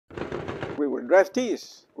We were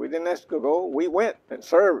draftees. We didn't ask to go. We went and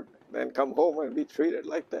served, then come home and be treated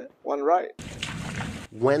like that. One right.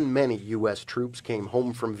 When many U.S. troops came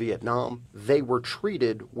home from Vietnam, they were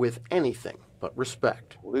treated with anything but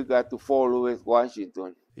respect. We got to follow with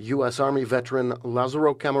Washington. U.S. Army veteran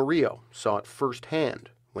Lázaro Camarillo saw it firsthand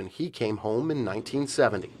when he came home in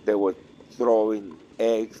 1970. They were throwing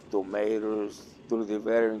eggs, tomatoes to the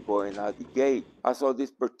veteran going out the gate. I saw this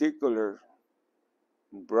particular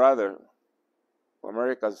brother,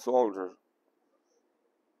 American soldier,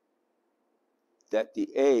 that the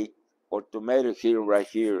egg or tomato here, right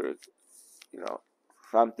here,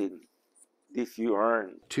 something this you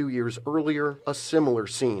earn. 2 years earlier, a similar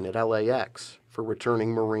scene at LAX for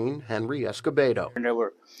returning Marine Henry Escobedo. And they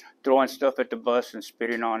were throwing stuff at the bus and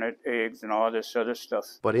spitting on it, eggs and all this other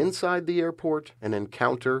stuff. But inside the airport, an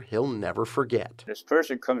encounter he'll never forget. This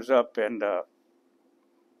person comes up and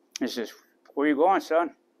he says, "Where you going,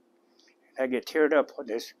 son?" I get teared up on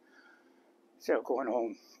this. I said, "I'm going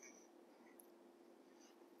home."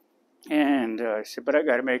 And I said, "But I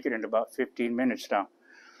got to make it in about 15 minutes now."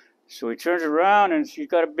 So he turns around and he's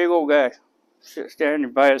got a big old guy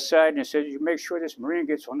standing by his side and he says, "You make sure this Marine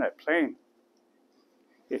gets on that plane.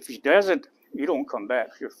 If he doesn't, you don't come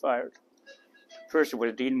back. You're fired." First it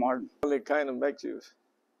was Dean Martin. It kind of makes you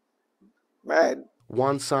mad.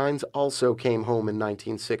 Juan Saenz also came home in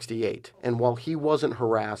 1968, and while he wasn't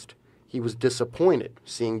harassed, he was disappointed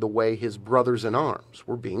seeing the way his brothers in arms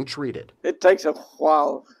were being treated. It takes a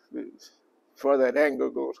while before that anger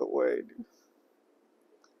goes away.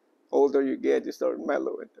 Older you get, you start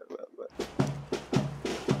mellowing.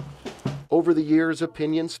 Over the years,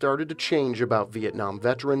 opinions started to change about Vietnam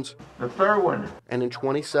veterans. The third one. And in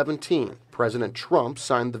 2017, President Trump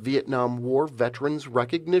signed the Vietnam War Veterans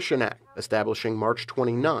Recognition Act, establishing March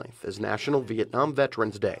 29th as National Vietnam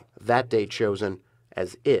Veterans Day. That day chosen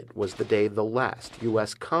as it was the day the last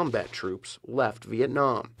U.S. combat troops left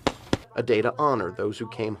Vietnam. A day to honor those who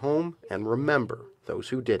came home and remember those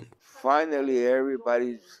who didn't. Finally,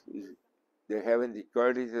 they're having the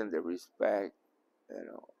courtesy and the respect,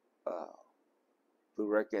 to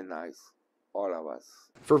recognize all of us.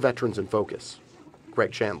 For Veterans in Focus,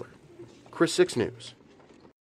 Greg Chandler, Chris 6 News.